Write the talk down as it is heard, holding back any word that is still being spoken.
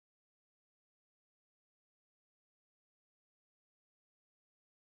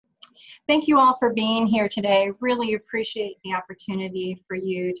Thank you all for being here today. Really appreciate the opportunity for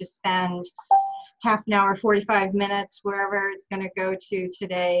you to spend half an hour, 45 minutes, wherever it's going to go to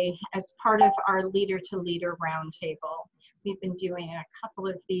today, as part of our Leader to Leader Roundtable. We've been doing a couple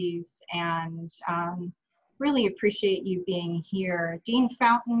of these, and really appreciate you being here. Dean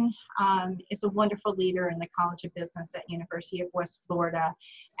Fountain is a wonderful leader in the College of Business at University of West Florida,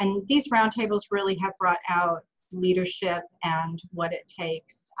 and these roundtables really have brought out leadership and what it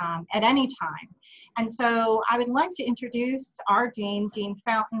takes at any time. And so I would like to introduce our Dean, Dean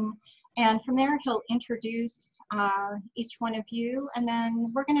Fountain, and from there he'll introduce each one of you, and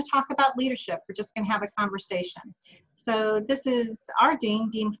then we're going to talk about leadership. We're just going to have a conversation. So this is our Dean,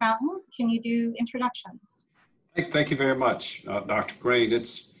 Dean Fountain. Can you do introductions? Thank you very much, Dr. Green.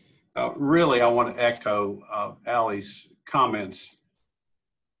 It's really, I want to echo Allie's comments.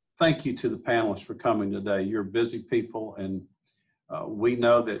 Thank you to the panelists for coming today. You're busy people, and we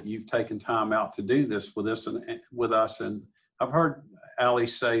know that you've taken time out to do this with us. And I've heard Allie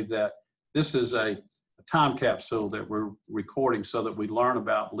say that this is a time capsule that we're recording so that we learn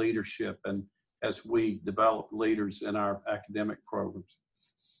about leadership and as we develop leaders in our academic programs.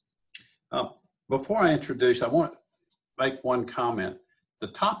 Before I introduce, I want to make one comment. The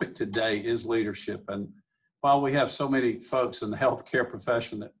topic today is leadership, and while we have so many folks in the healthcare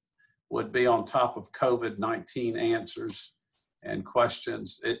profession that would be on top of COVID-19 answers and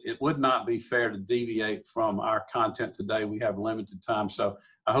questions, it would not be fair to deviate from our content today. We have limited time, so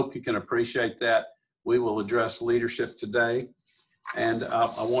I hope you can appreciate that. We will address leadership today, and I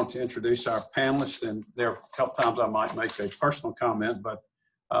want to introduce our panelists, and there are a couple times I might make a personal comment, but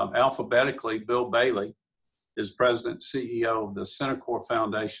alphabetically, Bill Bailey is President and CEO of the Cenikor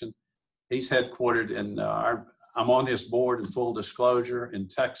Foundation. He's headquartered in, I'm on his board in full disclosure in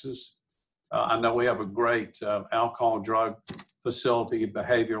Texas. I know we have a great alcohol and drug facility,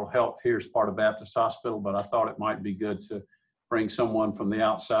 behavioral health here as part of Baptist Hospital, but I thought it might be good to bring someone from the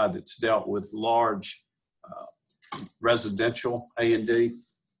outside that's dealt with large residential A&D.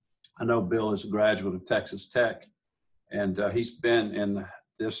 I know Bill is a graduate of Texas Tech, and he's been in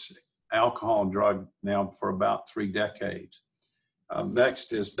this alcohol and drug now for about 3 decades.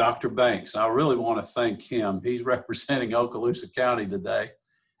 Next is Dr. Banks. I really want to thank him. He's representing Okaloosa County today.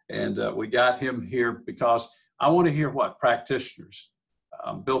 And we got him here because I want to hear what practitioners.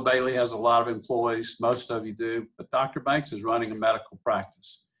 Bill Bailey has a lot of employees, most of you do, but Dr. Banks is running a medical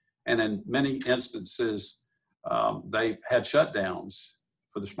practice. And in many instances, they had shutdowns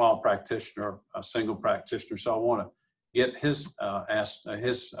for the small practitioner, a single practitioner. So I want to get his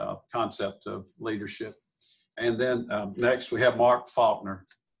concept of leadership. And then next we have Mark Faulkner,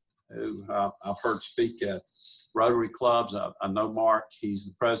 who I've heard speak at Rotary Clubs. I know Mark. He's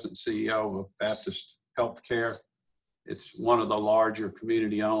the president and CEO of Baptist Healthcare. It's one of the larger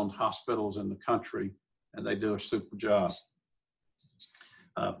community-owned hospitals in the country, and they do a super job.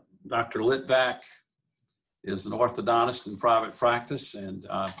 Dr. Litvak is an orthodontist in private practice, and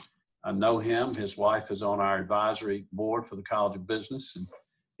I know him. His wife is on our advisory board for the College of Business, and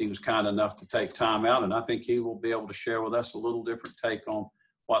he was kind enough to take time out, and I think he will be able to share with us a little different take on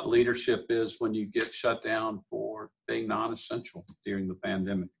what leadership is when you get shut down for being non-essential during the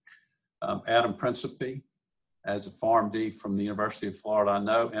pandemic. Adam Principe, as a PharmD from the University of Florida, I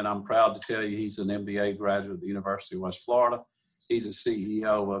know, and I'm proud to tell you he's an MBA graduate of the University of West Florida. He's a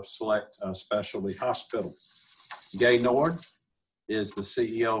CEO of Select Specialty Hospital. Gay Nord is the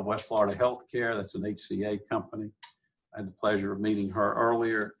CEO of West Florida Healthcare. That's an HCA company. I had the pleasure of meeting her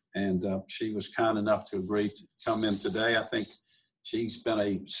earlier, and she was kind enough to agree to come in today. I think she's been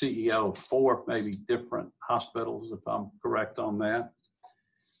a CEO of 4 maybe different hospitals, if I'm correct on that.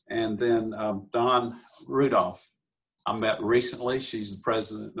 And then Dawn Rudolph, I met recently. She's the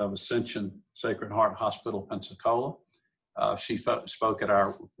president of Ascension Sacred Heart Hospital, Pensacola. She spoke at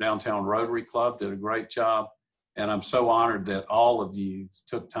our downtown Rotary Club, did a great job. And I'm so honored that all of you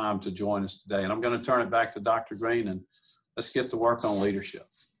took time to join us today. And I'm going to turn it back to Dr. Green, and let's get to work on leadership.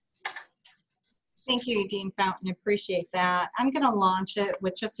 Thank you, Dean Fountain. Appreciate that. I'm going to launch it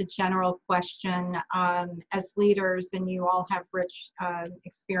with just a general question. As leaders, and you all have rich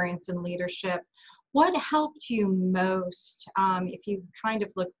experience in leadership, what helped you most if you kind of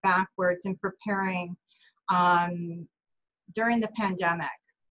look backwards in preparing during the pandemic?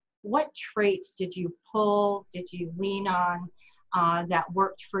 What traits did you pull, did you lean on that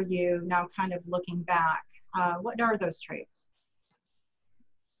worked for you now kind of looking back? What are those traits?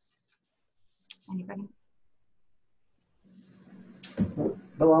 Anybody?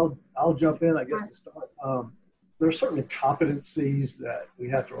 Well, I'll jump in, I guess, to start. There are certainly competencies that we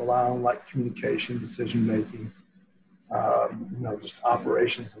have to rely on, like communication, decision making. just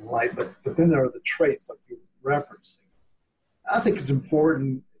operations and light. But then there are the traits like you're referencing. I think it's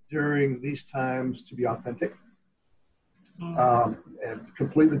important during these times to be authentic and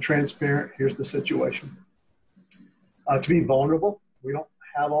completely transparent. Here's the situation. To be vulnerable. We don't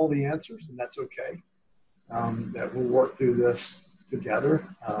have all the answers, and that's okay. That we'll work through this together,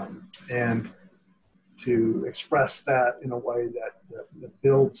 and to express that in a way that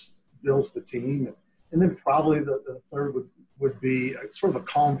builds the team. And then probably the third would be sort of a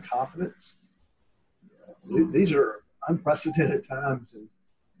calm confidence. These are unprecedented times, and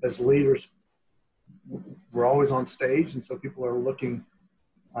as leaders, we're always on stage, and so people are looking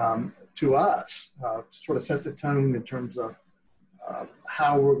to us to sort of set the tone in terms of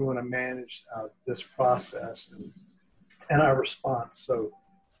how we're going to manage this process and our response. So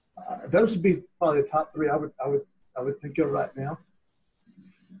those would be probably the top three I would think of right now.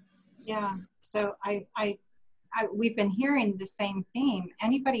 Yeah. So we've been hearing the same theme.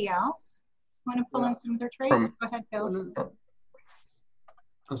 Anybody else want to pull in some of their traits? Go ahead, Bill.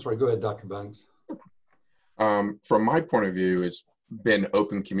 I'm sorry. Go ahead, Dr. Banks. From my point of view, it's been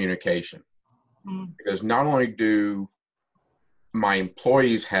open communication, because not only do my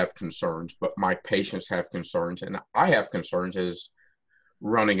employees have concerns, but my patients have concerns, and I have concerns as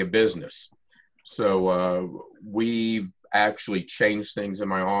running a business. So we've actually changed things in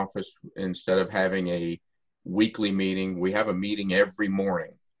my office. Instead of having a weekly meeting, we have a meeting every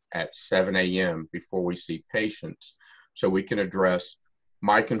morning at 7 a.m. before we see patients, so we can address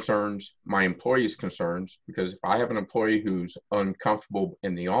my concerns, my employees' concerns, because if I have an employee who's uncomfortable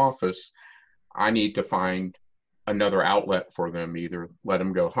in the office, I need to find another outlet for them, either let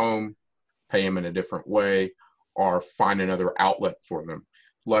them go home, pay them in a different way, or find another outlet for them.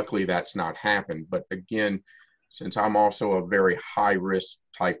 Luckily, that's not happened. But again, since I'm also a very high-risk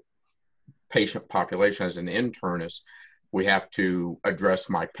type patient population as an internist, we have to address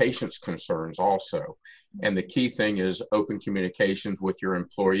my patients' concerns also. And the key thing is open communications with your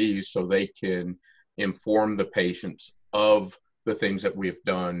employees so they can inform the patients of the things that we've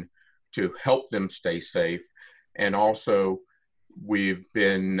done to help them stay safe. And also, we've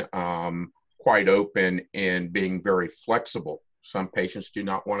been quite open in being very flexible. Some patients do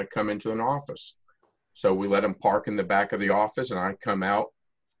not want to come into an office, so we let them park in the back of the office, and I come out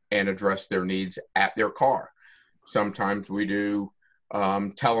and address their needs at their car. Sometimes we do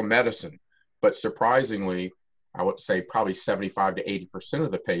telemedicine, but surprisingly, I would say probably 75 to 80%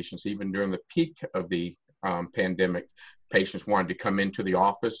 of the patients, even during the peak of the pandemic, patients wanted to come into the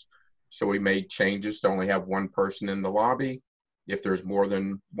office. So we made changes to only have one person in the lobby. If there's more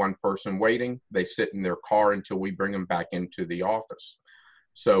than one person waiting, they sit in their car until we bring them back into the office.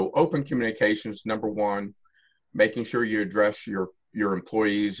 So open communications, number one, making sure you address your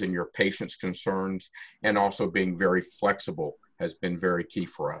employees and your patients' concerns, and also being very flexible has been very key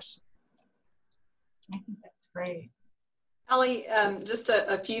for us. I think that's great. Ellie, just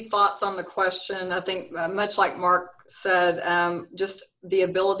a few thoughts on the question. I think much like Mark said, just the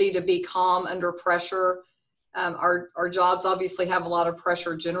ability to be calm under pressure. Our jobs obviously have a lot of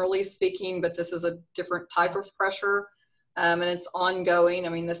pressure generally speaking, but this is a different type of pressure, and it's ongoing. I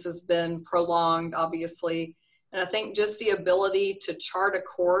mean, this has been prolonged, obviously. And I think just the ability to chart a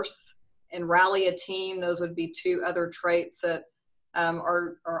course and rally a team, those would be two other traits that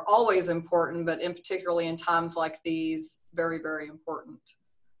are always important, but particularly in times like these, very, very important.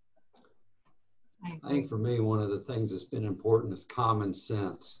 I think for me, one of the things that's been important is common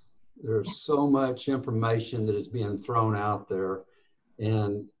sense. There's so much information that is being thrown out there,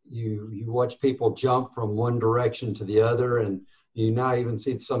 and you watch people jump from one direction to the other, and you now even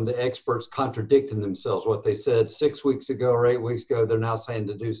see some of the experts contradicting themselves. What they said 6 weeks ago or 8 weeks ago, they're now saying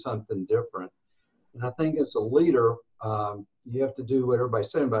to do something different. And I think as a leader, you have to do what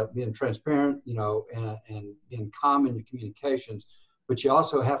everybody's saying about being transparent, and being calm in your communications, but you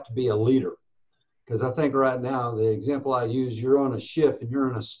also have to be a leader. Because I think right now, the example I use, you're on a ship and you're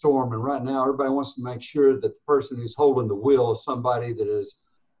in a storm, and right now everybody wants to make sure that the person who's holding the wheel is somebody that is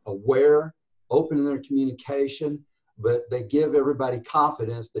aware, open in their communication, but they give everybody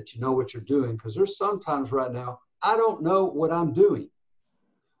confidence that you know what you're doing. Because there's sometimes right now, I don't know what I'm doing.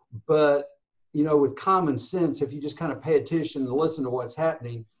 But, with common sense, if you just kind of pay attention and listen to what's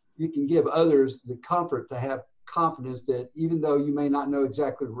happening, you can give others the comfort to have confidence that even though you may not know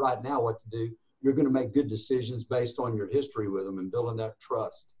exactly right now what to do, you're going to make good decisions based on your history with them and building that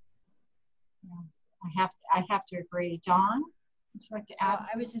trust. Yeah, I have to agree. Dawn, would you like to add?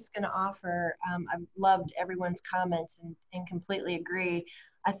 I was just going to offer, I loved everyone's comments and completely agree.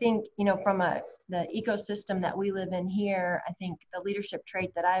 I think, from the ecosystem that we live in here, I think the leadership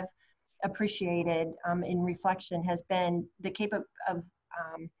trait that I've appreciated in reflection has been the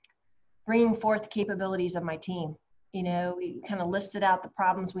bringing forth the capabilities of my team. You know, we kind of listed out the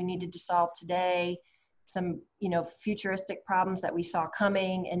problems we needed to solve today, some, you know, futuristic problems that we saw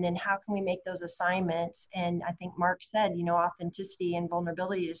coming, and then how can we make those assignments? And I think Mark said, you know, authenticity and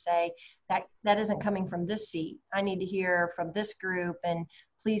vulnerability to say that isn't coming from this seat. I need to hear from this group, and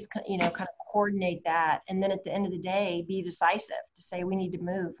please, you know, kind of coordinate that. And then at the end of the day, be decisive to say we need to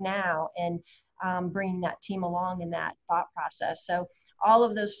move now, and bringing that team along in that thought process. So all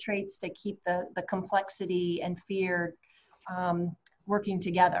of those traits to keep the complexity and fear working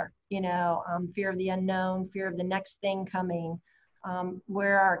together, you know, fear of the unknown, fear of the next thing coming,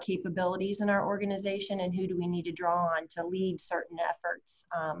 where are our capabilities in our organization, and who do we need to draw on to lead certain efforts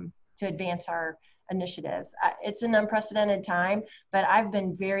to advance our initiatives. It's an unprecedented time, but I've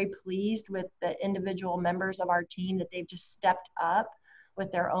been very pleased with the individual members of our team that they've just stepped up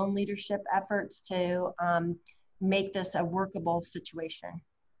with their own leadership efforts to make this a workable situation.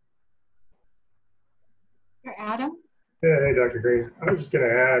 Adam? Yeah, hey, Dr. Green. I was just going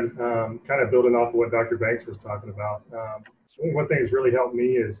to add, kind of building off of what Dr. Banks was talking about. One thing that's really helped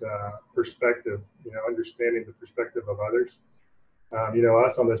me is perspective, you know, understanding the perspective of others. You know,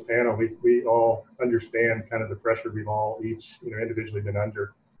 us on this panel, we all understand kind of the pressure we've all each, you know, individually been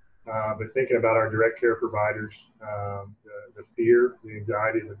under. But thinking about our direct care providers, the fear, the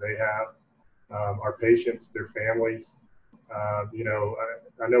anxiety that they have, our patients, their families. You know,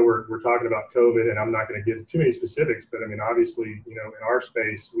 I know we're talking about COVID, and I'm not going to get too many specifics, but I mean, obviously, you know, in our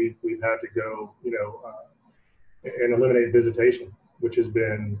space, we've had to go, you know, and eliminate visitation, which has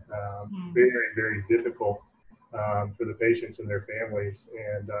been very, very difficult for the patients and their families.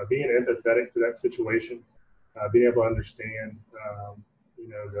 And being empathetic to that situation, being able to understand, you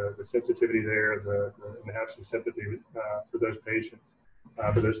know, the sensitivity there, and have some sympathy for those patients,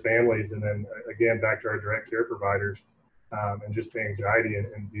 for those families, and then again back to our direct care providers. And just the anxiety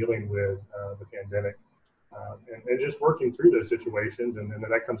and dealing with the pandemic, and just working through those situations. And then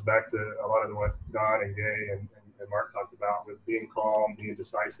that comes back to a lot of what Don and Gay and Mark talked about, with being calm, being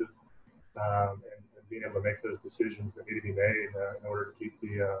decisive, and being able to make those decisions that need to be made in order to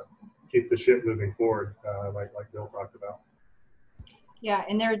keep the ship moving forward, like Bill talked about. Yeah,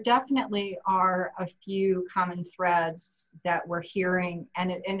 and there definitely are a few common threads that we're hearing,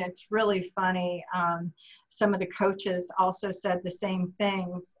 and it's really funny. Some of the coaches also said the same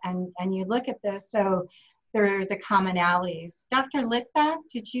things, and you look at this, so there are the commonalities. Dr. Litvak,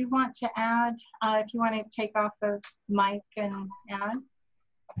 did you want to add, if you want to take off the mic and add?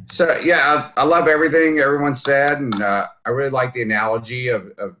 So yeah, I love everything everyone said, and I really like the analogy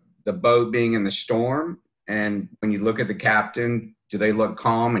of the boat being in the storm, and when you look at the captain, do they look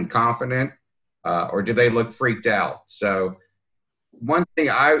calm and confident, or do they look freaked out? So one thing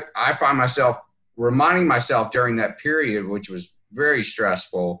I find myself reminding myself during that period, which was very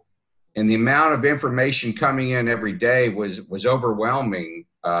stressful, and the amount of information coming in every day was overwhelming,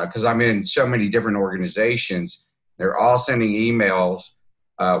 because I'm in so many different organizations. They're all sending emails,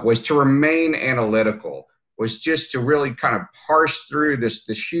 was to remain analytical, was just to really kind of parse through this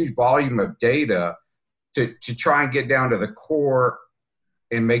huge volume of data to try and get down to the core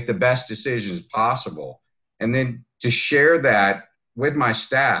and make the best decisions possible. And then to share that with my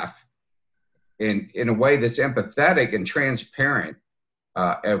staff in a way that's empathetic and transparent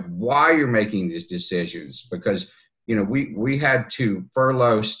of why you're making these decisions. Because, you know, we had to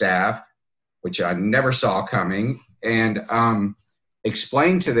furlough staff, which I never saw coming, and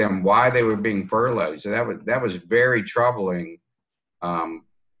explain to them why they were being furloughed. So that was very troubling.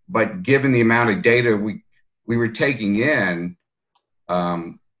 But given the amount of data we were taking in,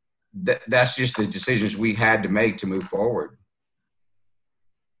 that's just the decisions we had to make to move forward.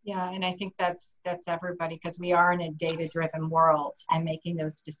 Yeah, and I think that's everybody, because we are in a data-driven world, and making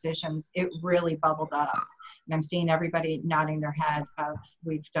those decisions, it really bubbled up. And I'm seeing everybody nodding their head of,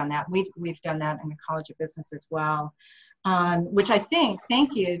 we've done that. We've done that in the College of Business as well. Which I think,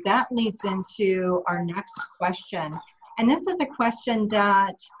 thank you, that leads into our next question. And this is a question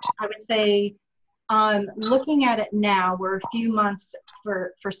that I would say, looking at it now, we're a few months,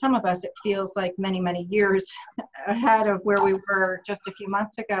 for some of us, it feels like many, many years ahead of where we were just a few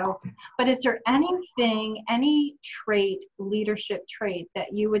months ago. But is there anything, any trait, leadership trait,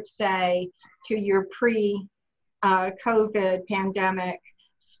 that you would say to your pre-COVID pandemic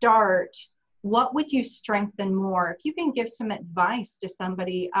start, what would you strengthen more? If you can give some advice to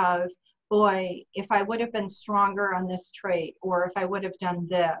somebody of, boy, if I would have been stronger on this trait, or if I would have done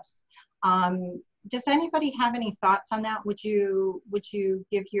this. Does anybody have any thoughts on that? Would you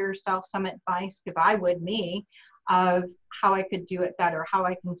give yourself some advice? Because I would, of how I could do it better, how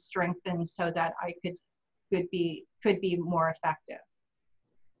I can strengthen so that I could be more effective.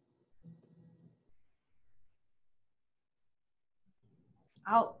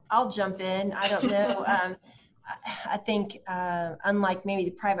 I'll jump in. I don't know. I think unlike maybe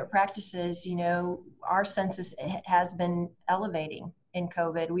the private practices, you know, our census has been elevating in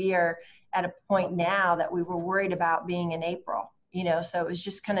COVID. We are at a point now that we were worried about being in April, you know, so it was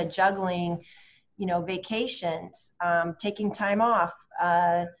just kind of juggling, you know, vacations, taking time off,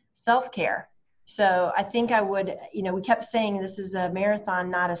 self-care. So I think I would, you know, we kept saying this is a marathon,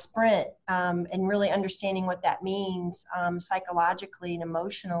 not a sprint, and really understanding what that means psychologically and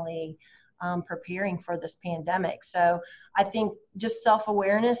emotionally, preparing for this pandemic. So I think just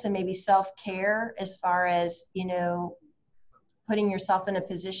self-awareness and maybe self-care as far as, you know, putting yourself in a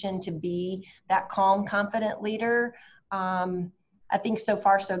position to be that calm, confident leader. I think so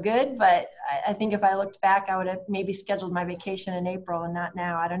far so good, but I think if I looked back, I would have maybe scheduled my vacation in April and not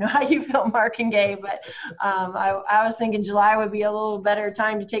now. I don't know how you feel, Mark and Gabe, but I was thinking July would be a little better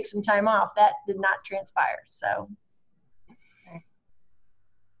time to take some time off. That did not transpire, so.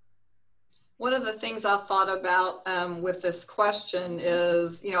 One of the things I thought about with this question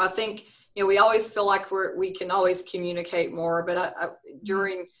is, you know, I think, you know, we always feel like we can always communicate more, but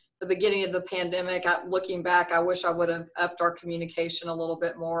during the beginning of the pandemic, looking back, I wish I would have upped our communication a little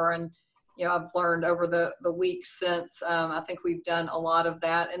bit more. And, you know, I've learned over the weeks since, I think we've done a lot of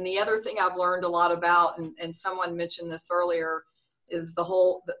that. And the other thing I've learned a lot about, and someone mentioned this earlier, is the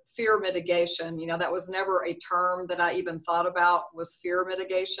fear mitigation. You know, that was never a term that I even thought about, was fear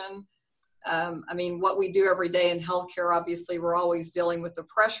mitigation. I mean, what we do every day in healthcare, obviously, we're always dealing with the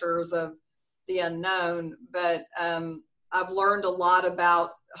pressures of the unknown, but I've learned a lot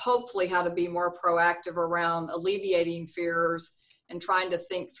about hopefully how to be more proactive around alleviating fears and trying to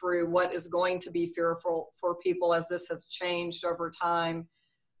think through what is going to be fearful for people as this has changed over time.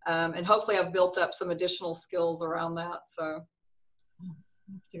 And hopefully I've built up some additional skills around that. So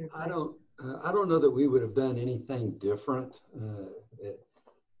I don't know that we would have done anything different.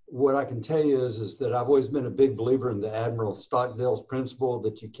 What I can tell you is that I've always been a big believer in the Admiral Stockdale's principle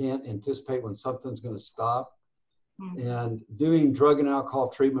that you can't anticipate when something's going to stop. And doing drug and alcohol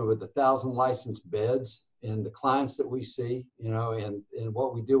treatment with 1,000 licensed beds and the clients that we see, you know, and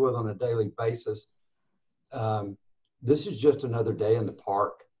what we deal with on a daily basis, this is just another day in the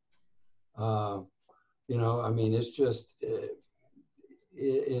park. You know, I mean, it's just,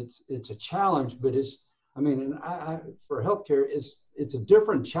 it's a challenge, but I mean, and for healthcare, it's a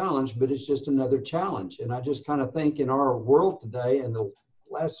different challenge, but it's just another challenge. And I just kind of think in our world today and the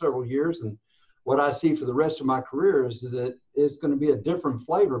last several years, and what I see for the rest of my career is that it's going to be a different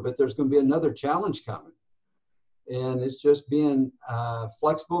flavor, but there's going to be another challenge coming. And it's just being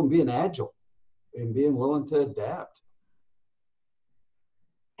flexible and being agile and being willing to adapt.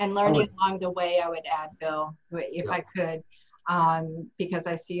 And learning along the way, I would add, Bill, if I could, because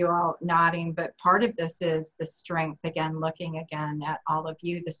I see you all nodding, but part of this is the strength, again, looking again at all of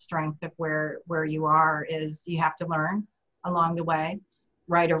you, the strength of where you are is you have to learn along the way,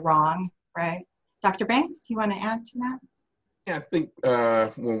 right or wrong, right? Dr. Banks, you want to add to that? Yeah, I think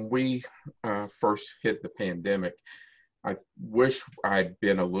when we first hit the pandemic, I wish I'd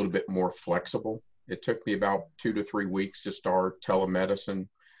been a little bit more flexible. It took me about 2 to 3 weeks to start telemedicine.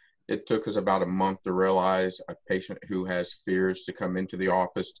 It took us about a month to realize a patient who has fears to come into the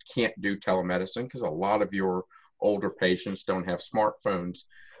office can't do telemedicine because a lot of your older patients don't have smartphones.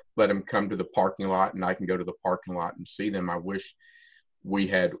 Let them come to the parking lot and I can go to the parking lot and see them. I wish we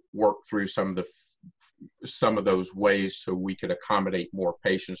had worked through some of those ways so we could accommodate more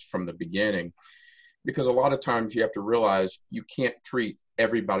patients from the beginning, because a lot of times you have to realize you can't treat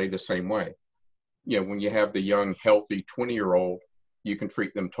everybody the same way. You know, when you have the young, healthy 20-year-old, you can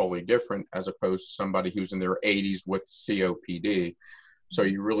treat them totally different as opposed to somebody who's in their 80s with COPD. So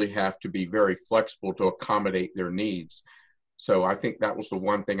you really have to be very flexible to accommodate their needs. So I think that was the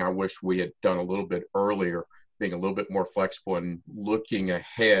one thing I wish we had done a little bit earlier, being a little bit more flexible and looking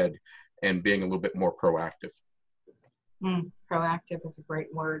ahead and being a little bit more proactive. Proactive is a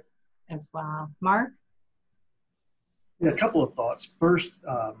great word as well. Mark? Yeah, a couple of thoughts. First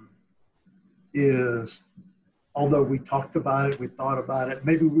is, although we talked about it, we thought about it,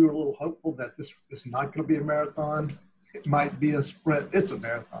 maybe we were a little hopeful that this is not going to be a marathon. It might be a sprint. It's a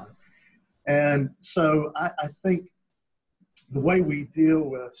marathon. And so I think the way we deal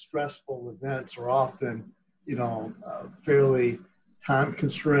with stressful events are often, you know, fairly time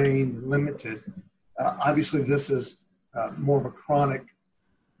constrained, limited. Obviously, this is more of a chronic,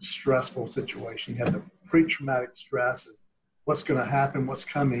 stressful situation. You have the pre-traumatic stress of what's going to happen, what's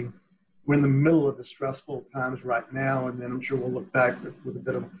coming, we're in the middle of the stressful times right now, and then I'm sure we'll look back with a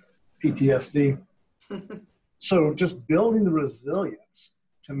bit of PTSD. So just building the resilience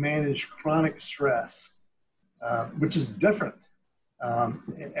to manage chronic stress, which is different.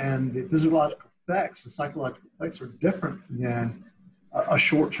 And the physiological effects, the psychological effects are different than a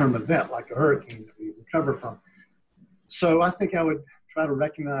short-term event like a hurricane that we recover from. So I think I would try to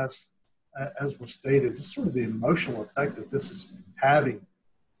recognize, as was stated, just sort of the emotional effect that this is having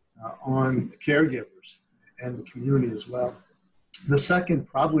on caregivers and the community as well. The second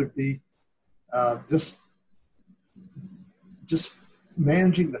probably be just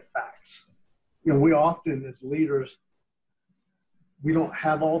managing the facts. You know, we often as leaders, we don't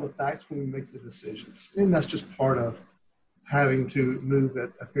have all the facts when we make the decisions. And that's just part of having to move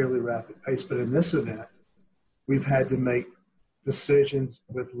at a fairly rapid pace. But in this event, we've had to make decisions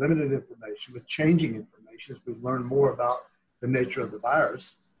with limited information, with changing information as we learn more about the nature of the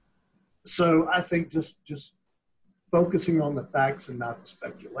virus. So I think just focusing on the facts and not the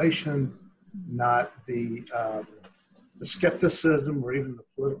speculation, not the skepticism or even the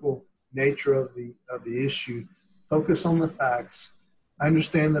political nature of the issue. Focus on the facts. I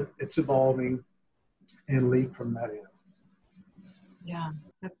understand that it's evolving, and lead from that end. Yeah,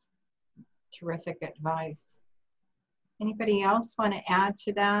 that's terrific advice. Anybody else want to add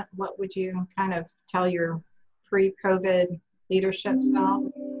to that? What would you kind of tell your pre-COVID leadership self?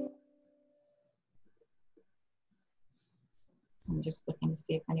 I'm just looking to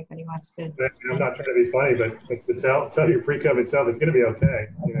see if anybody wants to. I'm not trying to be funny, but to tell your pre-COVID self it's going to be okay.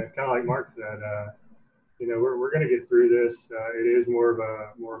 You know, kind of like Mark said. You know, we're going to get through this. It is more of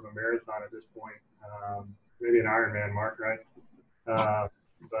a marathon at this point. Maybe an Ironman, Mark, right?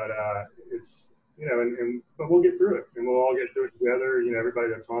 But it's, you know, but we'll get through it, and we'll all get through it together. You know, everybody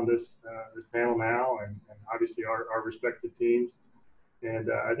that's on this panel now, and obviously our respective teams. And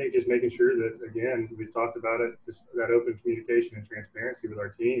I think just making sure that, again, we've talked about it, just that open communication and transparency with our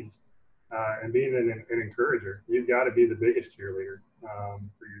teams, and being an encourager. You've got to be the biggest cheerleader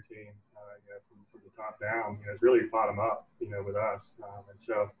for your team. You know, from the top down, you know, it's really bottom up, you know, with us. And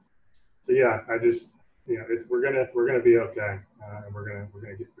so yeah, I just, you know, we're gonna be okay, and we're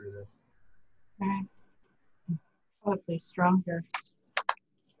gonna get through this. Right. Probably stronger.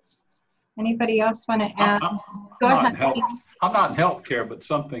 Anybody else want to add? Go ahead. I'm not in healthcare, but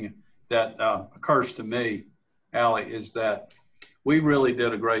something that occurs to me, Allie, is that we really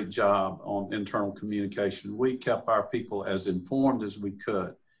did a great job on internal communication. We kept our people as informed as we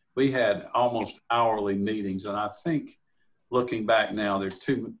could. We had almost hourly meetings, and I think looking back now, there are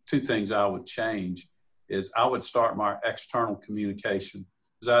two things I would change. Is I would start my external communication,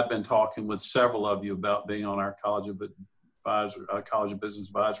 because I've been talking with several of you about being on our College of Business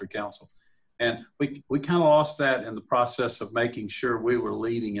Advisory Council. And we kind of lost that in the process of making sure we were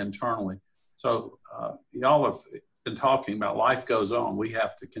leading internally. So y'all have been talking about life goes on. We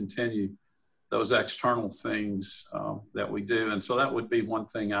have to continue those external things that we do. And so that would be one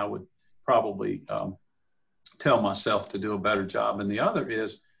thing I would probably tell myself to do a better job. And the other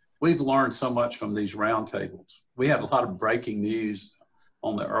is we've learned so much from these roundtables. We had a lot of breaking news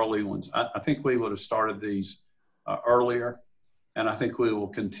on the early ones. I think we would have started these earlier, and I think we will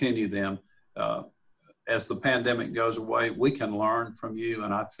continue them. As the pandemic goes away, we can learn from you,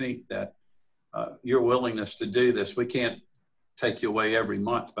 and I think that your willingness to do this, we can't take you away every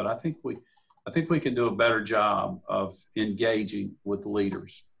month, but I think we can do a better job of engaging with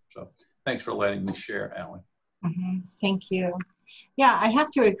leaders. So thanks for letting me share, Allie. Mm-hmm. Thank you. Yeah, I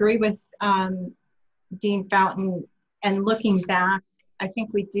have to agree with Dean Fountain, and looking back, I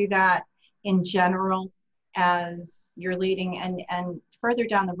think we do that in general as you're leading, and further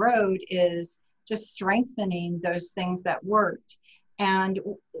down the road is just strengthening those things that worked. And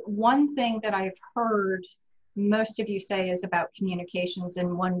one thing that I've heard most of you say is about communications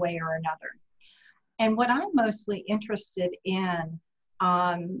in one way or another. And what I'm mostly interested in,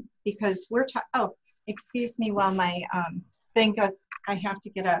 because oh, excuse me while my thing goes, I have to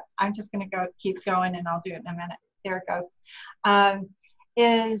get up. I'm just going to keep going, and I'll do it in a minute. There it goes.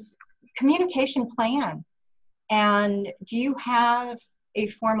 Is communication plan. And do you have a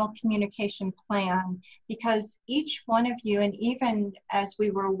formal communication plan? Because each one of you, and even as we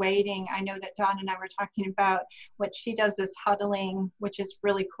were waiting, I know that Dawn and I were talking about what she does is huddling, which is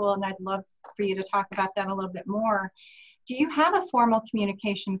really cool, and I'd love for you to talk about that a little bit more. Do you have a formal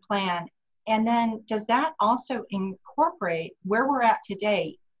communication plan? And then does that also incorporate where we're at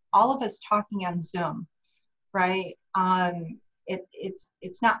today, all of us talking on Zoom, right?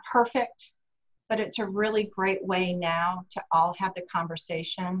 It's not perfect, but it's a really great way now to all have the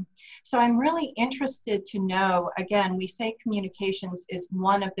conversation. So I'm really interested to know, again, we say communications is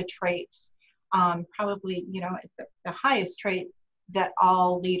one of the traits, probably, you know, the highest trait that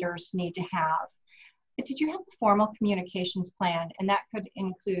all leaders need to have. But did you have a formal communications plan? And that could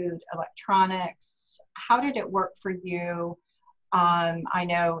include electronics. How did it work for you? I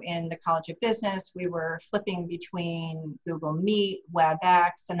know in the College of Business, we were flipping between Google Meet,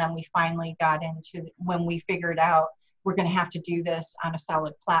 WebEx, and then we finally got into when we figured out we're going to have to do this on a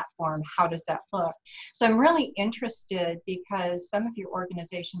solid platform. How does that look? So I'm really interested because some of your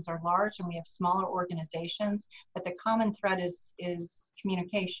organizations are large and we have smaller organizations, but the common thread is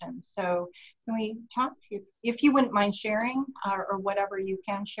communication. So can we talk, if you wouldn't mind sharing or whatever you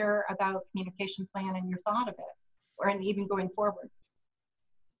can share about communication plan and your thought of it, or and even going forward?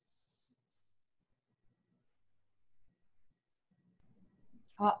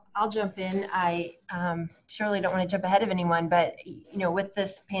 Well, I'll jump in. I surely don't want to jump ahead of anyone, but you know, with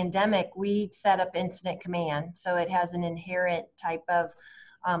this pandemic, we set up incident command, so it has an inherent type of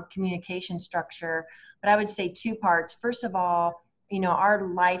communication structure. But I would say two parts. First of all, you know,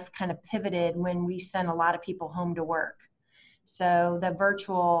 our life kind of pivoted when we sent a lot of people home to work, so the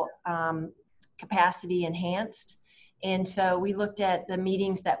virtual capacity enhanced. And so we looked at the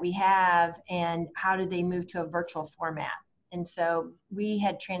meetings that we have and how did they move to a virtual format. And so we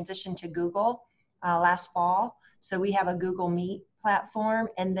had transitioned to Google last fall. So we have a Google Meet platform.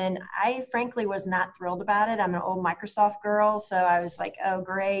 And then I frankly was not thrilled about it. I'm an old Microsoft girl. So I was like, oh,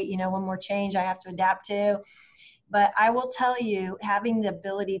 great. You know, one more change I have to adapt to. But I will tell you, having the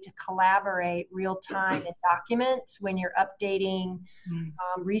ability to collaborate real time in documents when you're updating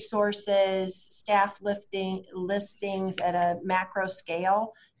resources, staff listings at a macro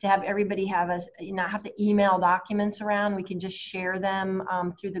scale, to have everybody have not have to email documents around, we can just share them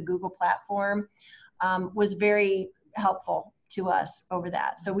through the Google platform, was very helpful to us over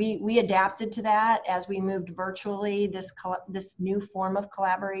that. So we adapted to that as we moved virtually. This new form of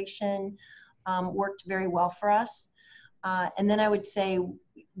collaboration worked very well for us. And then I would say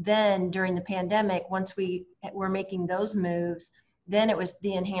then during the pandemic, once we were making those moves, then it was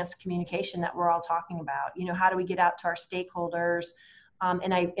the enhanced communication that we're all talking about. You know, how do we get out to our stakeholders,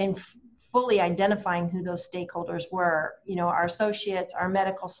 and fully identifying who those stakeholders were, you know, our associates, our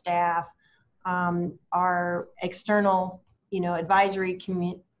medical staff, our external, you know, advisory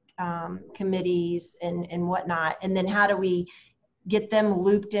committees and whatnot. And then how do we get them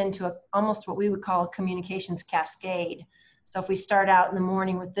looped into almost what we would call a communications cascade. So if we start out in the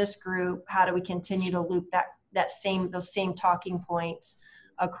morning with this group, how do we continue to loop those same talking points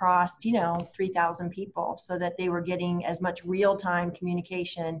across, you know, 3,000 people, so that they were getting as much real-time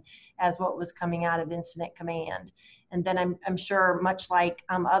communication as what was coming out of incident command. And then I'm sure, much like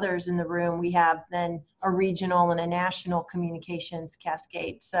others in the room, we have then a regional and a national communications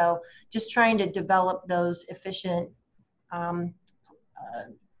cascade. So just trying to develop those efficient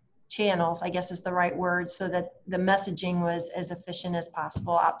channels, I guess is the right word, so that the messaging was as efficient as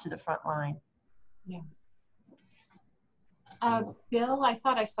possible out to the front line. Yeah. Bill, I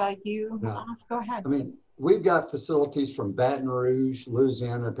thought I saw you. No. Go ahead. I mean, we've got facilities from Baton Rouge,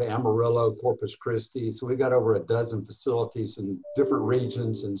 Louisiana to Amarillo, Corpus Christi. So we've got over a dozen facilities in different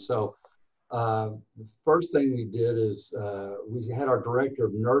regions. And so the first thing we did is we had our director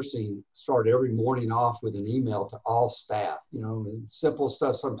of nursing start every morning off with an email to all staff, you know, simple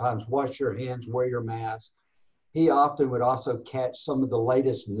stuff. Sometimes wash your hands, wear your mask. He often would also catch some of the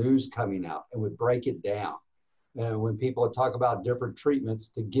latest news coming out and would break it down. And when people would talk about different treatments,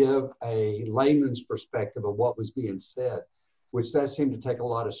 to give a layman's perspective of what was being said, which that seemed to take a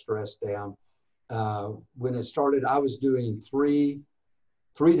lot of stress down. When it started, I was doing three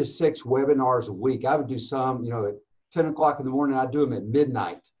to six webinars a week. I would do some, you know, at 10 o'clock in the morning. I'd do them at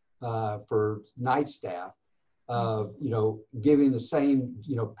midnight for night staff, you know, giving the same,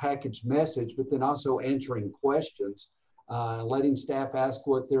 you know, packaged message, but then also answering questions, letting staff ask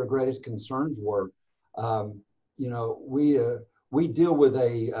what their greatest concerns were. You know, we deal with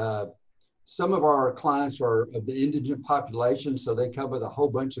some of our clients are of the indigent population, so they come with a whole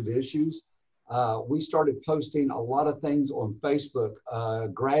bunch of issues. We started posting a lot of things on Facebook,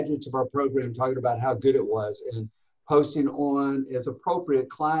 graduates of our program talking about how good it was, and posting on, as appropriate,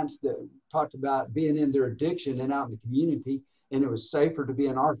 clients that talked about being in their addiction and out in the community, and it was safer to be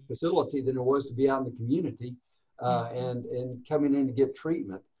in our facility than it was to be out in the community and coming in to get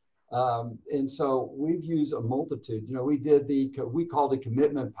treatment. And so we've used a multitude. You know, we call the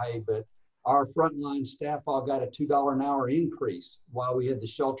commitment pay, but our frontline staff all got a $2 an hour increase while we had the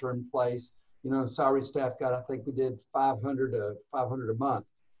shelter in place. You know, salaried staff got, I think we did $500 a month.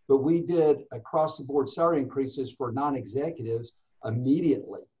 but we did across the board salary increases for non-executives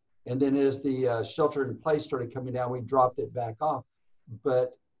immediately. And then as the shelter in place started coming down, we dropped it back off. But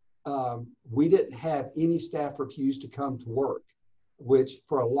we didn't have any staff refuse to come to work, which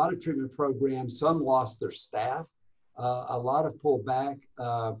for a lot of treatment programs, some lost their staff, a lot have pulled back.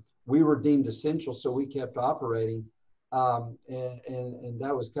 We were deemed essential, so we kept operating. And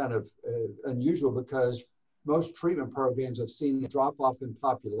that was kind of unusual because most treatment programs have seen a drop off in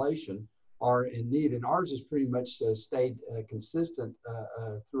population are in need, and ours has pretty much stayed consistent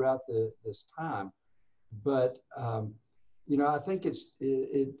throughout this time. But you know, I think it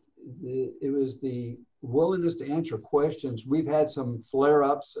was the willingness to answer questions. We've had some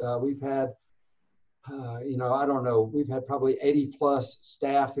flare-ups. We've had you know, I don't know, we've had probably 80 plus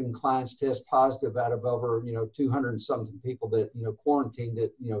staff and clients test positive out of over, you know, 200 and something people that, you know, quarantined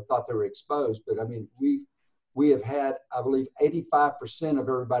that, you know, thought they were exposed. But I mean, we have had, I believe, 85% of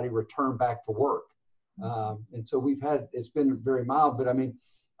everybody return back to work. And so we've had, it's been very mild, but I mean,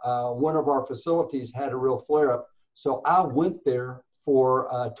 one of our facilities had a real flare up. So I went there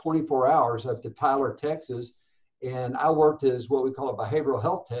for 24 hours up to Tyler, Texas. And I worked as what we call a behavioral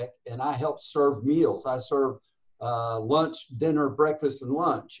health tech, and I helped serve meals. I served lunch, dinner, breakfast, and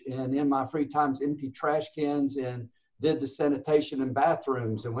lunch. And in my free times, emptied trash cans and did the sanitation in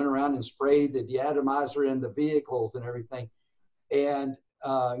bathrooms and went around and sprayed the deatomizer in the vehicles and everything. And,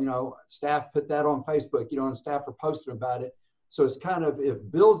 you know, staff put that on Facebook, you know, and staff are posting about it. So it's kind of, if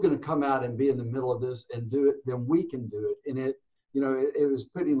Bill's going to come out and be in the middle of this and do it, then we can do it. And it, you know, it was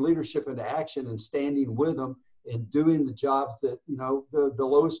putting leadership into action and standing with them and doing the jobs that, you know, the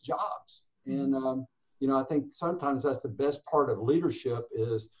lowest jobs. And, you know, I think sometimes that's the best part of leadership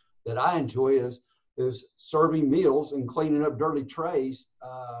is that I enjoy is serving meals and cleaning up dirty trays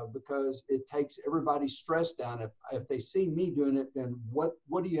because it takes everybody's stress down. If they see me doing it, then what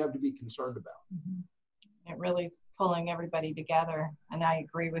do you have to be concerned about? It really is pulling everybody together. And I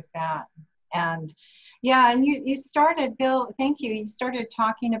agree with that. And yeah, and you started, Bill, thank you. You started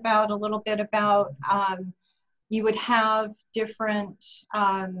talking about a little bit about, you would have different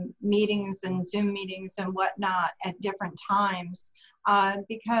meetings and Zoom meetings and whatnot at different times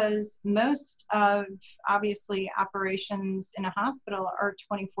because most of, obviously, operations in a hospital are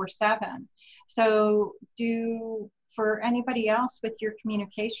 24/7. So for anybody else with your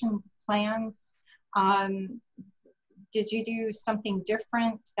communication plans, did you do something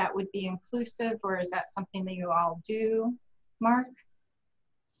different that would be inclusive, or is that something that you all do, Mark?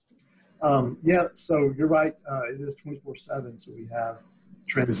 Yeah, so you're right. It is 24/7. So we have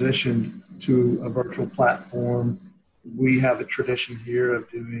transitioned to a virtual platform. We have a tradition here of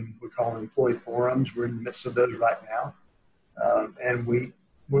doing what we call employee forums. We're in the midst of those right now. And when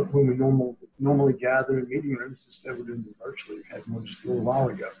we normally gather in meeting rooms, instead we're doing them virtually. We had one just a little while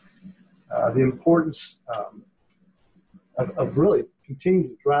ago. The importance of really continuing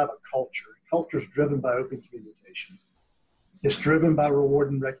to drive a culture. Culture is driven by open communication. It's driven by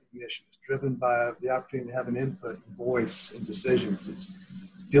reward and recognition. It's driven by the opportunity to have an input and voice in decisions.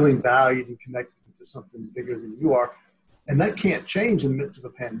 It's feeling valued and connected to something bigger than you are. And that can't change in the midst of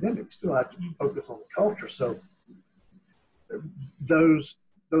a pandemic. We still have to focus on the culture. So those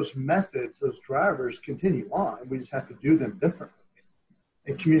methods, those drivers continue on. We just have to do them differently.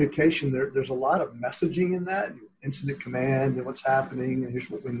 In communication, there's a lot of messaging in that, incident command and what's happening and here's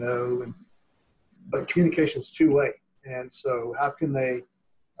what we know. But communication is two-way. And so how can they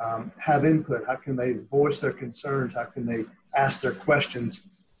have input? How can they voice their concerns? How can they ask their questions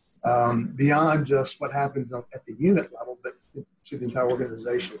beyond just what happens at the unit level, but to the entire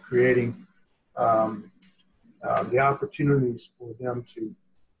organization, creating the opportunities for them to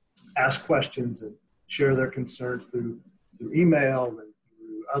ask questions and share their concerns through email and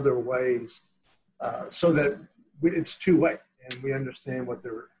through other ways so that it's two-way and we understand what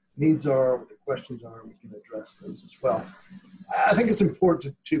their needs are, what the questions are, and we can address those as well. I think it's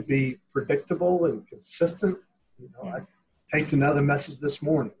important to be predictable and consistent. You know, I taped another message this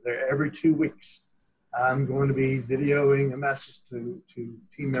morning. Every 2 weeks, I'm going to be videoing a message to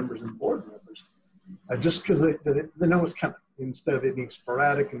team members and board members, just because they know it's coming. Instead of it being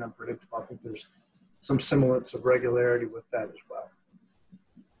sporadic and unpredictable, I think there's some semblance of regularity with that as well.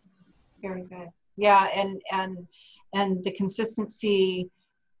 Very good. Yeah, and the consistency.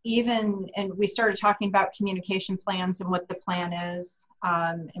 And we started talking about communication plans and what the plan is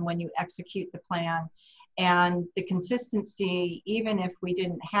and when you execute the plan and the consistency, even if we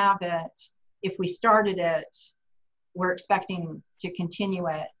didn't have it, if we started it, we're expecting to continue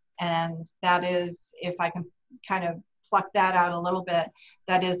it. And that is, if I can kind of pluck that out a little bit,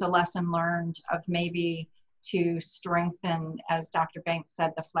 that is a lesson learned of maybe to strengthen, as Dr. Banks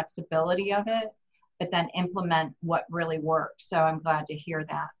said, the flexibility of it, but then implement what really works. So I'm glad to hear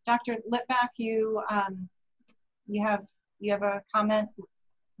that. Dr. Litvak, you have a comment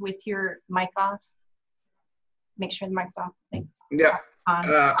with your mic off? Make sure the mic's off. Thanks. Yeah.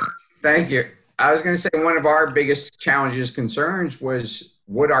 Thank you. I was going to say one of our biggest challenges, concerns was,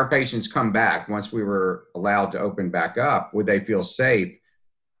 would our patients come back once we were allowed to open back up? Would they feel safe?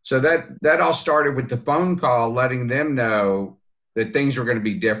 So that all started with the phone call, letting them know that things were going to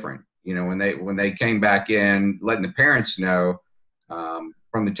be different. You know, when they came back in, letting the parents know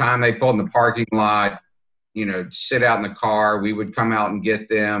from the time they pulled in the parking lot, you know, sit out in the car, we would come out and get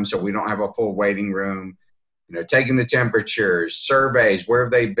them, so we don't have a full waiting room. You know, taking the temperatures, surveys, where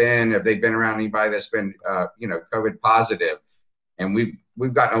have they been? Have they been around anybody that's been, you know, COVID positive? And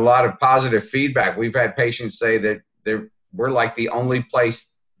we've gotten a lot of positive feedback. We've had patients say that we're like the only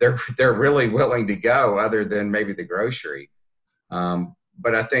place they're really willing to go, other than maybe the grocery.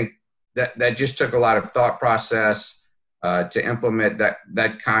 But I think that just took a lot of thought process to implement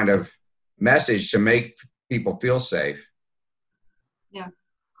that kind of message to make people feel safe. Yeah.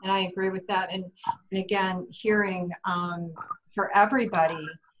 And I agree with that. And again, hearing for everybody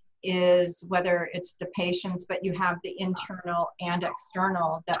is, whether it's the patients, but you have the internal and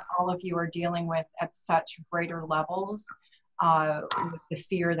external that all of you are dealing with at such greater levels with the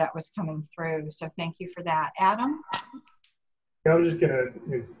fear that was coming through. So thank you for that. Adam? I was just going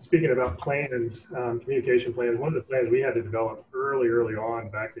to, speaking about plans, communication plans, one of the plans we had to develop early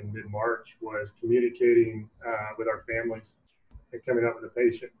on back in mid-March was communicating with our families and coming up with a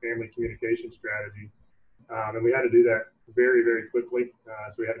patient-family communication strategy. And we had to do that very, very quickly.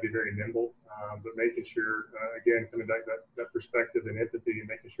 So we had to be very nimble, but making sure, again, coming back to that perspective and empathy, and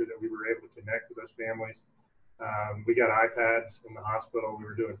making sure that we were able to connect with those families. We got iPads in the hospital. We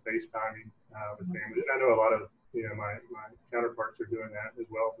were doing FaceTiming with families. And I know a lot of, you know, my counterparts are doing that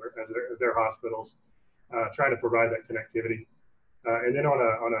as well as their hospitals, trying to provide that connectivity. And then on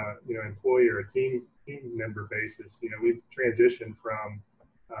a you know, employee or a team member basis, you know, we've transitioned from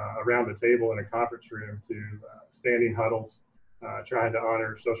around the table in a conference room to standing huddles, trying to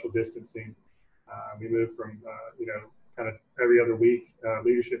honor social distancing. We moved from you know, kind of every other week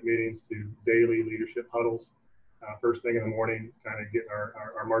leadership meetings to daily leadership huddles. First thing in the morning, kind of getting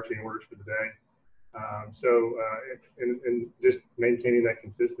our marching orders for the day. And just maintaining that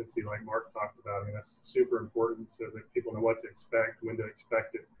consistency, like Mark talked about, I mean, that's super important, so that people know what to expect, when to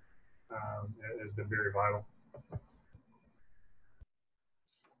expect it, has been very vital.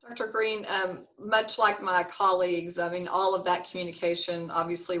 Dr. Green, much like my colleagues, I mean, all of that communication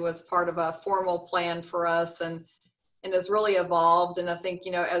obviously was part of a formal plan for us, and has really evolved. And I think,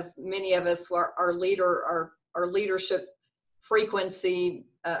 you know, as many of us, our leadership frequency,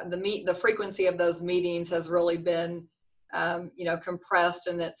 the frequency of those meetings has really been, you know, compressed,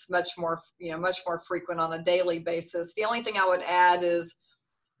 and it's much more frequent on a daily basis. The only thing I would add is,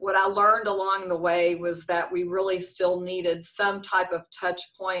 what I learned along the way was that we really still needed some type of touch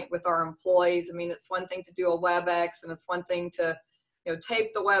point with our employees. I mean, it's one thing to do a WebEx, and it's one thing to, you know,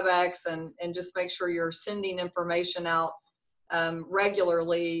 tape the WebEx and just make sure you're sending information out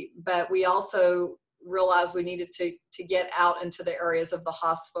regularly. But we also realized we needed to get out into the areas of the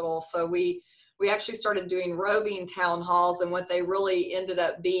hospital. So we actually started doing roving town halls, and what they really ended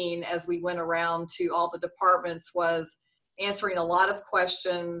up being as we went around to all the departments was answering a lot of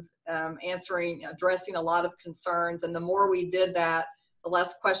questions, addressing a lot of concerns. And the more we did that, the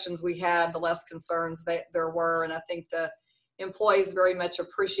less questions we had, the less concerns there were. And I think the employees very much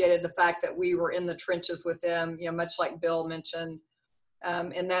appreciated the fact that we were in the trenches with them, you know, much like Bill mentioned.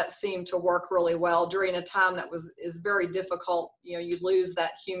 And that seemed to work really well during a time that is very difficult. You know, you lose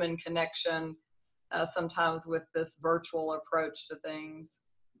that human connection sometimes with this virtual approach to things.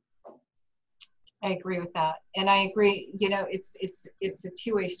 I agree with that. And I agree, you know, it's a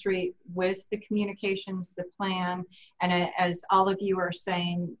two-way street with the communications, the plan, and as all of you are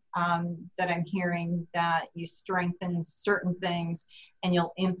saying, that I'm hearing that you strengthen certain things and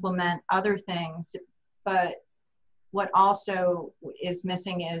you'll implement other things. But what also is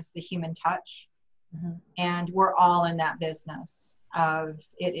missing is the human touch. Mm-hmm. And we're all in that business of,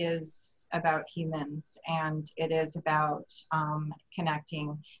 it is about humans, and it is about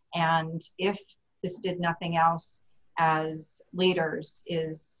connecting. And if this did nothing else as leaders,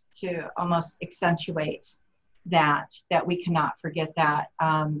 is to almost accentuate that we cannot forget that,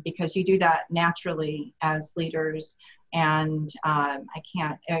 because you do that naturally as leaders. And I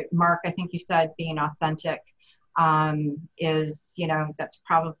can't, Mark, I think you said being authentic. is, that's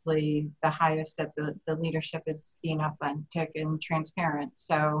probably the highest that the leadership is being authentic and transparent.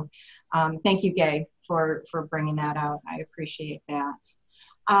 So thank you, Gay, for bringing that out. I appreciate that.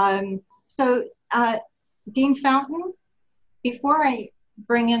 So Dean Fountain, before I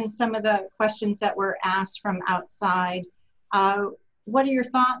bring in some of the questions that were asked from outside, what are your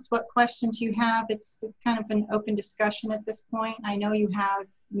thoughts? What questions you have? It's kind of an open discussion at this point. I know you have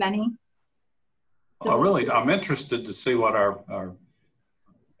many. I'm interested to see what our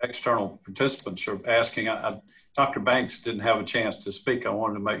external participants are asking. Dr. Banks didn't have a chance to speak. I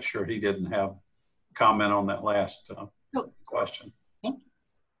wanted to make sure he didn't have comment on that last question.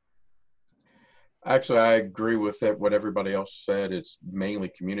 Actually, I agree with that. What everybody else said, it's mainly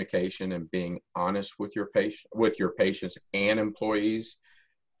communication and being honest with your patients and employees.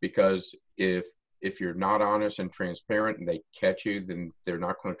 Because if you're not honest and transparent and they catch you, then they're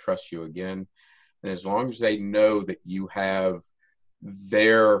not going to trust you again. And as long as they know that you have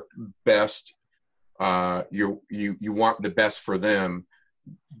their best, you want the best for them,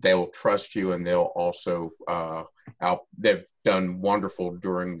 they'll trust you, and they'll also they've done wonderful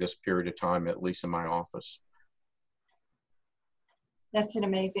during this period of time, at least in my office. That's an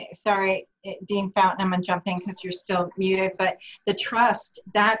amazing, sorry, Dean Fountain, I'm gonna jump in because you're still muted, but the trust,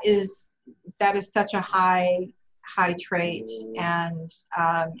 that is such a high trait, and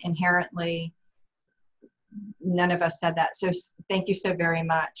inherently, none of us said that. So thank you so very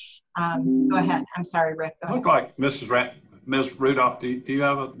much. Go ahead. I'm sorry, Rick. Go ahead. Look like Ms. Rudolph, do you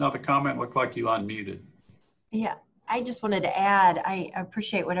have another comment? Look like you unmuted. Yeah, I just wanted to add, I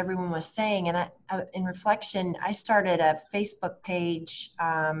appreciate what everyone was saying. And in reflection, I started a Facebook page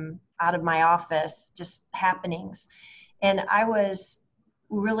out of my office, just happenings. And I was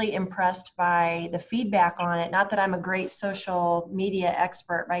really impressed by the feedback on it. Not that I'm a great social media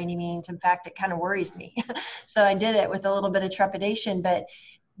expert by any means. In fact, it kind of worries me. So I did it with a little bit of trepidation, but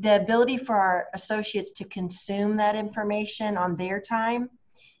the ability for our associates to consume that information on their time,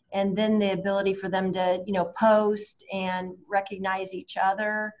 and then the ability for them to, post and recognize each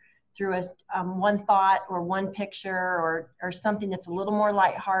other through one thought or one picture or something that's a little more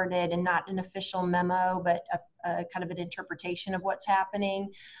lighthearted and not an official memo, but a kind of an interpretation of what's happening.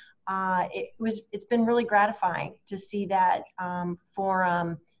 It's been really gratifying to see that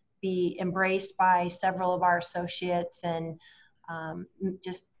forum be embraced by several of our associates and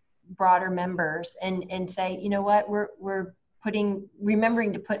just broader members, and say, you know what, we're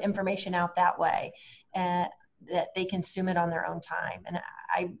remembering to put information out that way, that they consume it on their own time. And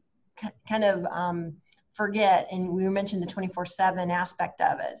I kind of forget, and we mentioned the 24/7 aspect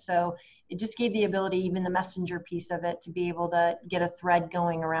of it. So it just gave the ability, even the messenger piece of it, to be able to get a thread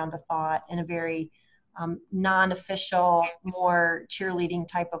going around a thought in a very non-official, more cheerleading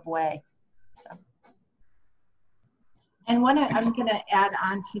type of way. So. And what I'm going to add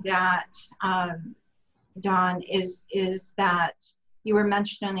on to that, Dawn, is that you were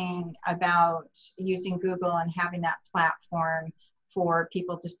mentioning about using Google and having that platform for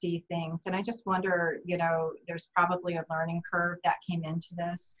people to see things. And I just wonder, there's probably a learning curve that came into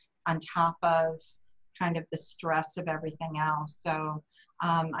this on top of kind of the stress of everything else. So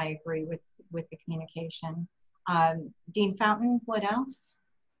I agree with the communication. Dean Fountain, what else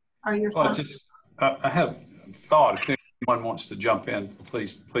are your thoughts? I have thought. If anyone wants to jump in,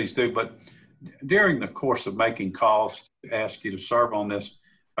 please do. But during the course of making calls to ask you to serve on this,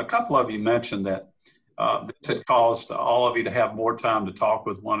 a couple of you mentioned that this had caused all of you to have more time to talk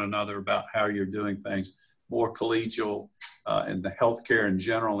with one another about how you're doing things, more collegial in the healthcare in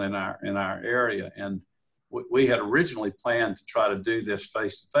general in our area. And we had originally planned to try to do this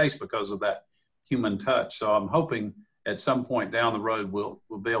face to face because of that human touch. So I'm hoping at some point down the road we'll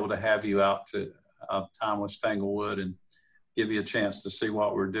be able to have you out to Timeless Tanglewood and give you a chance to see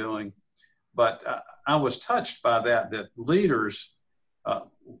what we're doing. But I was touched by that leaders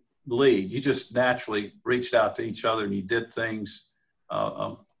lead. You just naturally reached out to each other and you did things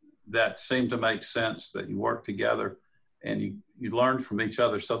that seemed to make sense, that you worked together and you learned from each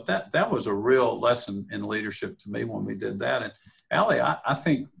other. So that was a real lesson in leadership to me when we did that. And Allie, I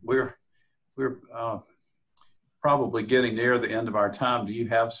think we're probably getting near the end of our time. Do you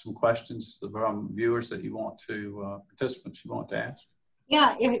have some questions from viewers that you want to, participants you want to ask?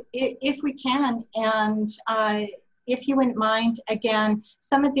 Yeah, if we can, and if you wouldn't mind, again,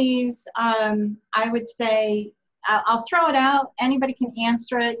 some of these, I would say, I'll throw it out. Anybody can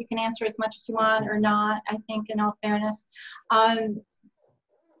answer it. You can answer as much as you want or not, I think, in all fairness.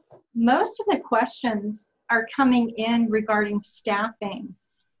 Most of the questions are coming in regarding staffing.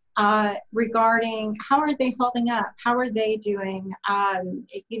 regarding how are they holding up? How are they doing?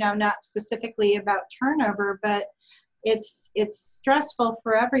 You know, not specifically about turnover, but it's stressful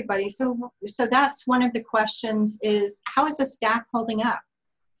for everybody. So that's one of the questions is, how is the staff holding up?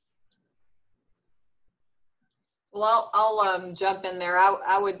 Well, I'll jump in there.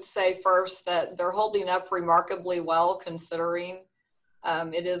 I would say first that they're holding up remarkably well, considering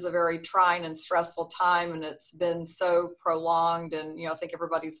it is a very trying and stressful time, and it's been so prolonged. And, you know, I think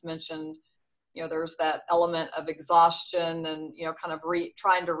everybody's mentioned, you know, there's that element of exhaustion and, you know, kind of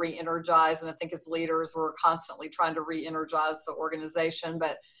trying to re-energize. And I think as leaders, we're constantly trying to re-energize the organization.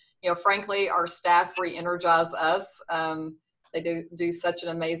 But, you know, frankly, our staff re-energize us. They do such an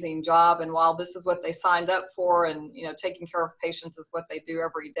amazing job. And while this is what they signed up for, and, you know, taking care of patients is what they do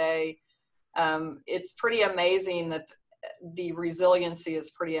every day, it's pretty amazing that the resiliency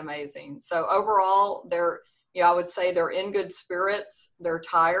is pretty amazing. So overall, they're, you know, I would say they're in good spirits. They're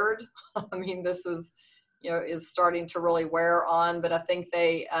tired. I mean, this is, you know, is starting to really wear on, but I think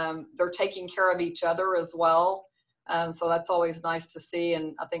they're taking care of each other as well. So that's always nice to see.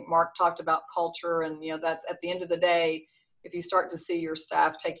 And I think Mark talked about culture, and, you know, that's at the end of the day, if you start to see your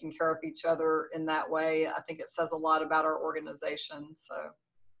staff taking care of each other in that way, I think it says a lot about our organization. So,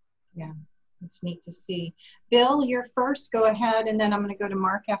 yeah, it's neat to see. Bill, you're first. Go ahead, and then I'm going to go to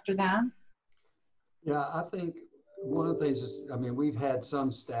Mark after that. Yeah, I think one of the things is, I mean, we've had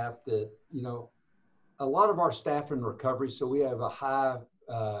some staff that, you know, a lot of our staff in recovery, so we have a high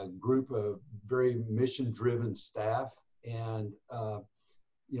group of very mission-driven staff, and,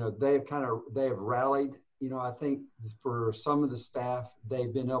 you know, they have rallied. You know, I think for some of the staff,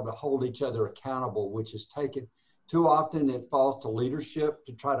 they've been able to hold each other accountable, which is taken too often. It falls to leadership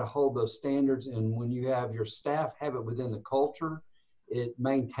to try to hold those standards. And when you have your staff have it within the culture, it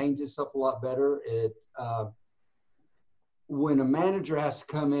maintains itself a lot better. When a manager has to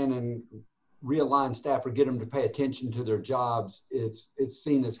come in and realign staff or get them to pay attention to their jobs, it's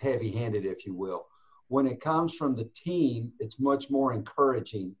seen as heavy-handed, if you will. When it comes from the team, it's much more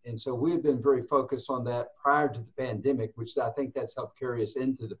encouraging. And so we've been very focused on that prior to the pandemic, which I think that's helped carry us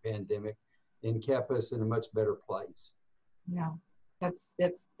into the pandemic and kept us in a much better place. Yeah, that's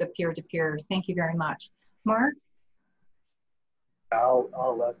the peer-to-peer. Thank you very much. Mark?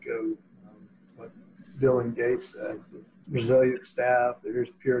 I'll let go what Bill and Gates said. Resilient staff,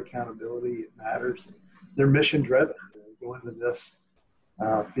 there's peer accountability, it matters. They're mission-driven. They're going into this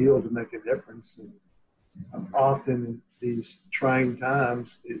field to make a difference. And often in these trying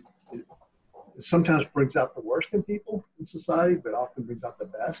times, it sometimes brings out the worst in people in society, but often brings out the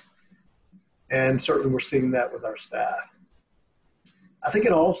best. And certainly we're seeing that with our staff. I think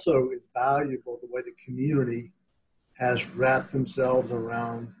it also is valuable the way the community has wrapped themselves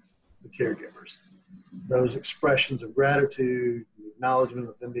around the caregivers. Those expressions of gratitude, the acknowledgement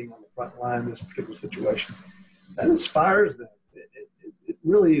of them being on the front line in this particular situation, that inspires them. It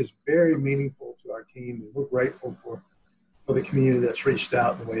really is very meaningful to our team, and we're grateful for the community that's reached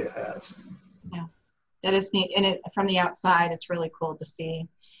out the way it has. Yeah, that is neat. And from the outside, it's really cool to see.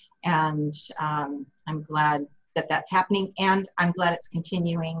 And I'm glad that that's happening, and I'm glad it's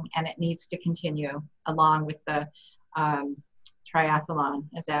continuing, and it needs to continue along with the triathlon,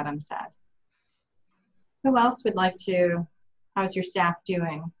 as Adam said. Who else would like to, how's your staff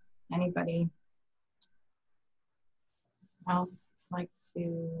doing? Anybody else like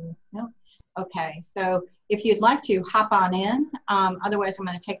to, no? Okay, so if you'd like to hop on in, otherwise I'm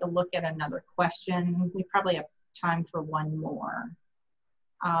going to take a look at another question. We probably have time for one more.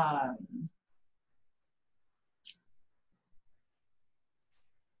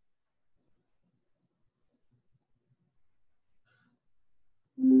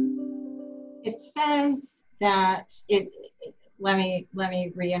 It says that let me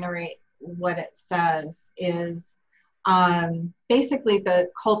reiterate what it says is basically the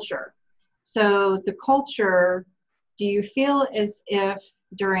culture. So the culture, do you feel as if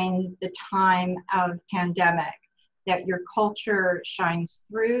during the time of pandemic that your culture shines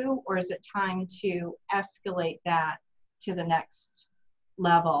through, or is it time to escalate that to the next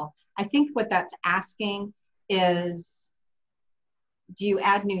level? I think what that's asking is, do you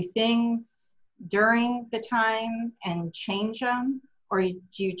add new things during the time and change them, or do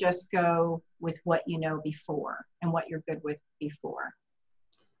you just go with what you know before and what you're good with before?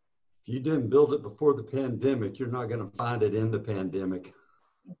 If you didn't build it before the pandemic, you're not going to find it in the pandemic.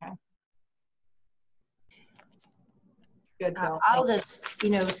 Okay. Good, Bill. I'll just,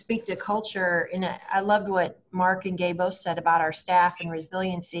 speak to culture. And I loved what Mark and Gay both said about our staff and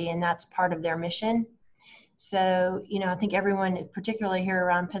resiliency, and that's part of their mission. So, I think everyone, particularly here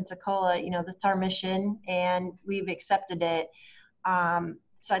around Pensacola, that's our mission, and we've accepted it.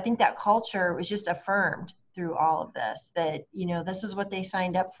 so I think that culture was just affirmed through all of this, that, you know, this is what they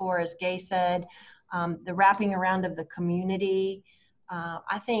signed up for, as Gay said, the wrapping around of the community.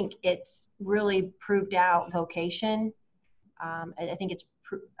 I think it's really proved out vocation. I think it's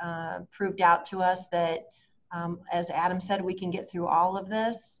proved out to us that, as Adam said, we can get through all of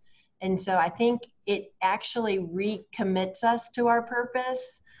this. And so I think it actually recommits us to our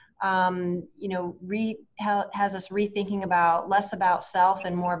purpose. You know, has us rethinking about less about self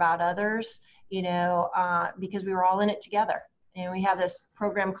and more about others, you know, because we were all in it together. And we have this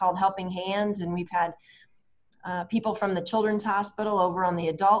program called Helping Hands, and we've had people from the Children's Hospital over on the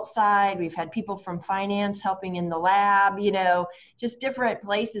adult side. We've had people from finance helping in the lab, you know, just different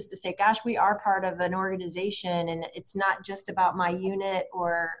places to say, gosh, we are part of an organization, and it's not just about my unit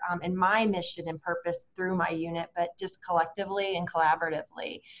or and my mission and purpose through my unit, but just collectively and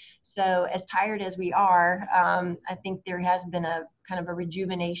collaboratively. So as tired as we are, I think there has been a kind of a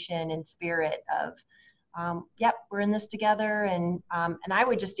rejuvenation in spirit of, yep, we're in this together. And I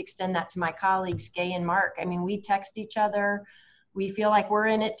would just extend that to my colleagues, Gay and Mark. I mean, we text each other. We feel like we're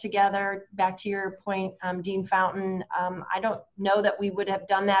in it together. Back to your point, Dean Fountain, I don't know that we would have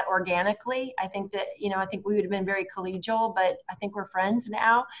done that organically. I think that, you know, I think we would have been very collegial, but I think we're friends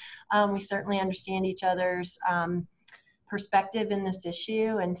now. We certainly understand each other's perspective in this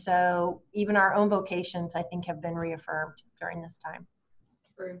issue. And so even our own vocations, I think, have been reaffirmed during this time.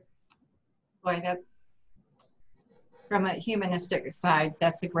 True. Boy, that, from a humanistic side,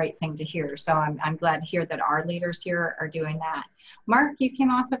 that's a great thing to hear. So I'm glad to hear that our leaders here are doing that. Mark, you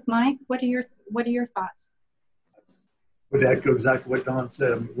came off of mic. What are your thoughts? I would echo exactly what Don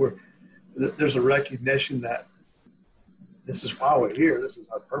said. I mean, there's a recognition that this is why we're here. This is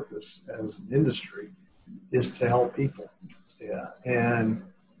our purpose as an industry, is to help people. Yeah, and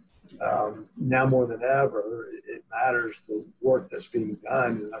now more than ever, it matters the work that's being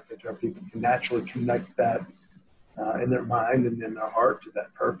done, and I think our people can naturally connect that in their mind and in their heart to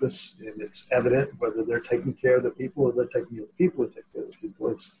that purpose, and it's evident whether they're taking care of the people or they're taking care of the people who take care of the people.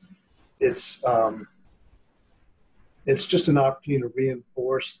 It's just an opportunity to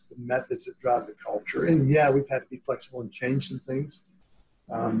reinforce the methods that drive the culture. And yeah, we've had to be flexible and change some things.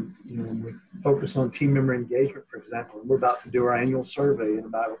 You know, when we focus on team member engagement, for example, and we're about to do our annual survey in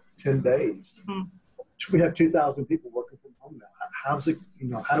about 10 days. We have 2,000 people working from home now. How's it, you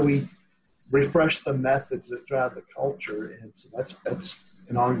know, how do we refresh the methods that drive the culture? And so that's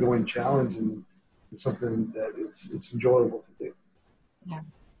an ongoing challenge, and it's something that it's enjoyable to do. Yeah,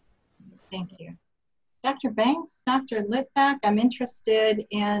 thank you. Dr. Banks, Dr. Litvak, I'm interested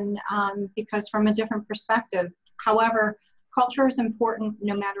in, because from a different perspective, however, culture is important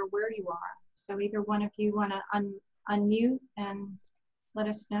no matter where you are. So either one of you want to unmute and let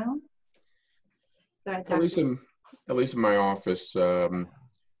us know? Go ahead, at least in my office,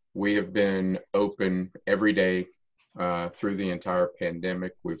 we have been open every day through the entire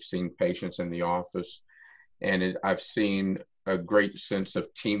pandemic. We've seen patients in the office, and I've seen a great sense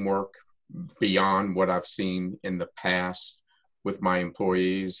of teamwork beyond what I've seen in the past with my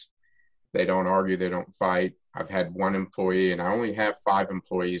employees. They don't argue, they don't fight. I've had one employee, and I only have 5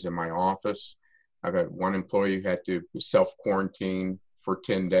 employees in my office. I've had one employee who had to self-quarantine for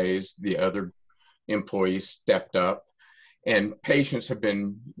 10 days. The other employees stepped up. And patients have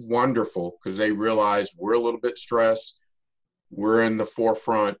been wonderful because they realize we're a little bit stressed. We're in the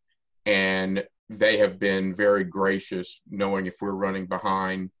forefront, and they have been very gracious, knowing if we're running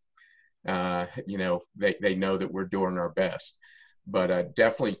behind, you know, they know that we're doing our best. But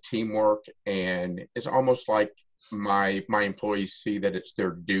definitely teamwork, and it's almost like my employees see that it's their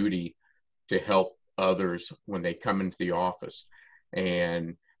duty to help others when they come into the office.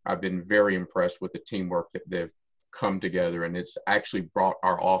 And I've been very impressed with the teamwork that they've come together, and it's actually brought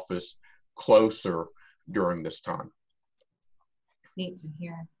our office closer during this time. Neat to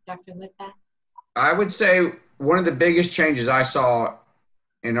hear. Dr. Litvak? I would say one of the biggest changes I saw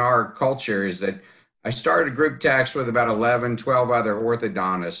in our culture is that I started group text with about 11, 12 other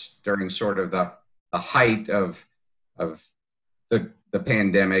orthodontists during sort of the height of the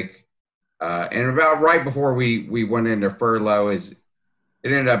pandemic. And about right before we went into furlough, it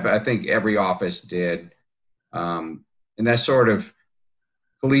ended up, I think every office did. And that sort of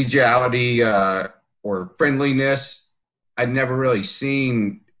collegiality or friendliness I'd never really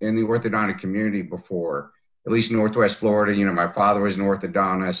seen in the orthodontic community before, at least Northwest Florida. You know, my father was an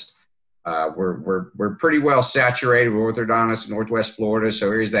orthodontist. We're pretty well saturated with orthodontists in Northwest Florida, so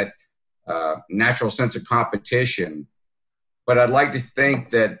here's that natural sense of competition. But I'd like to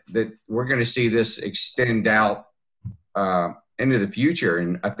think that we're going to see this extend out into the future,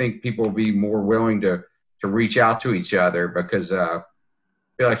 and I think people will be more willing to reach out to each other because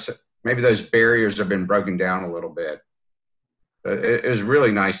feel like maybe those barriers have been broken down a little bit. It was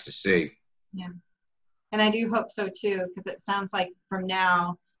really nice to see. Yeah. And I do hope so too, because it sounds like from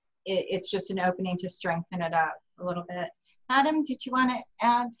now, it's just an opening to strengthen it up a little bit. Adam, did you want to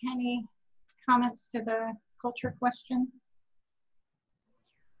add any comments to the culture question?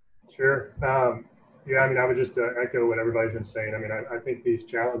 Sure. Yeah, I mean, I would just echo what everybody's been saying. I mean, I think these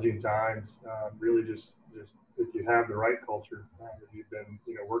challenging times really just if you have the right culture, if you've been,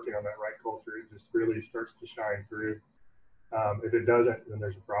 working on that right culture, it just really starts to shine through. If it doesn't, then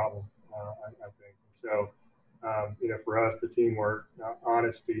there's a problem, I think. So, for us, the teamwork,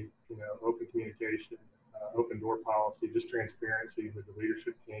 honesty, open communication, open door policy, just transparency with the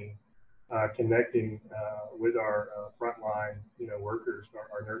leadership team, connecting with our frontline, workers,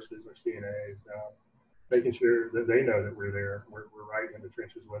 our nurses, our CNAs, making sure that they know that we're there, we're right in the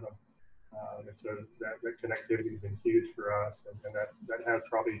trenches with them. And so that connectivity has been huge for us, and that has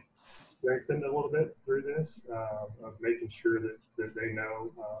probably strengthened a little bit through this, of making sure that they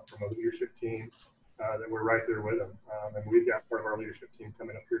know from a leadership team that we're right there with them. And we've got part of our leadership team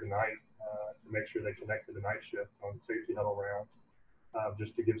coming up here tonight to make sure they connect to the night shift on safety huddle rounds,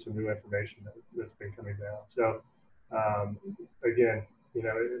 just to give some new information that's been coming down. So again,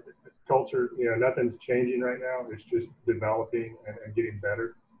 culture, nothing's changing right now. It's just developing and getting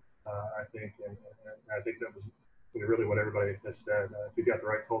better, I think. And I think that was really what everybody has said. If you've got the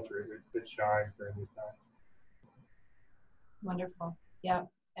right culture, it shines during these times. Wonderful. Yeah,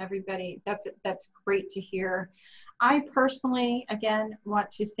 everybody, that's great to hear. I personally, again, want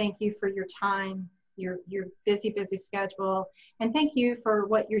to thank you for your time, your busy schedule, and thank you for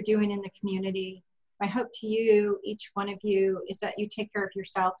what you're doing in the community. My hope to you, each one of you, is that you take care of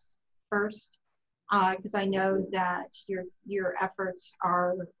yourselves first, because I know that your efforts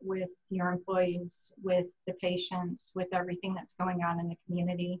are with your employees, with the patients, with everything that's going on in the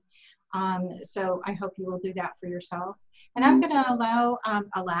community. So I hope you will do that for yourself. And I'm going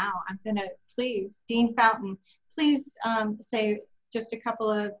to please, Dean Fountain, please say just a couple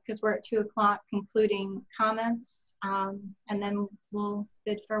of, because we're at 2 o'clock, concluding comments, and then we'll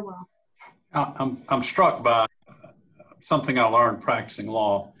bid farewell. I'm struck by something I learned practicing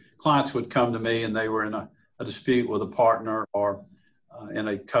law. Clients would come to me and they were in a dispute with a partner or in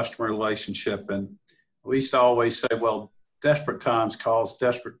a customer relationship. And we used to always say, well, desperate times cause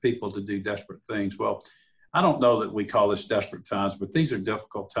desperate people to do desperate things. Well, I don't know that we call this desperate times, but these are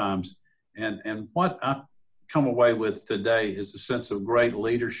difficult times. And what I come away with today is a sense of great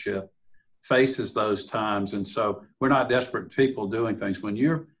leadership faces those times. And so we're not desperate people doing things. When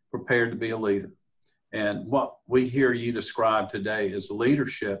you're prepared to be a leader, and what we hear you describe today is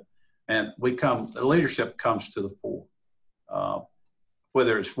leadership, and the leadership comes to the fore.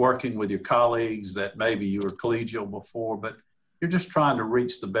 Whether it's working with your colleagues that maybe you were collegial before, but you're just trying to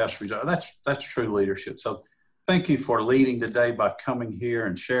reach the best result. That's true leadership. So thank you for leading today by coming here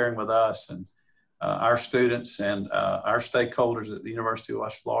and sharing with us and our students and our stakeholders at the University of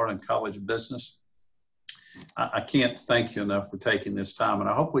West Florida and College of Business. I can't thank you enough for taking this time, and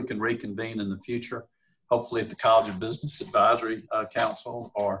I hope we can reconvene in the future, hopefully at the College of Business Advisory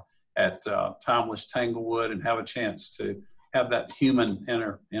Council or at Timeless Tanglewood, and have a chance to have that human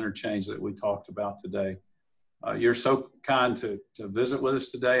interchange that we talked about today. You're so kind to visit with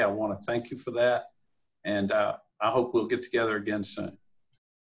us today. I want to thank you for that, and I hope we'll get together again soon.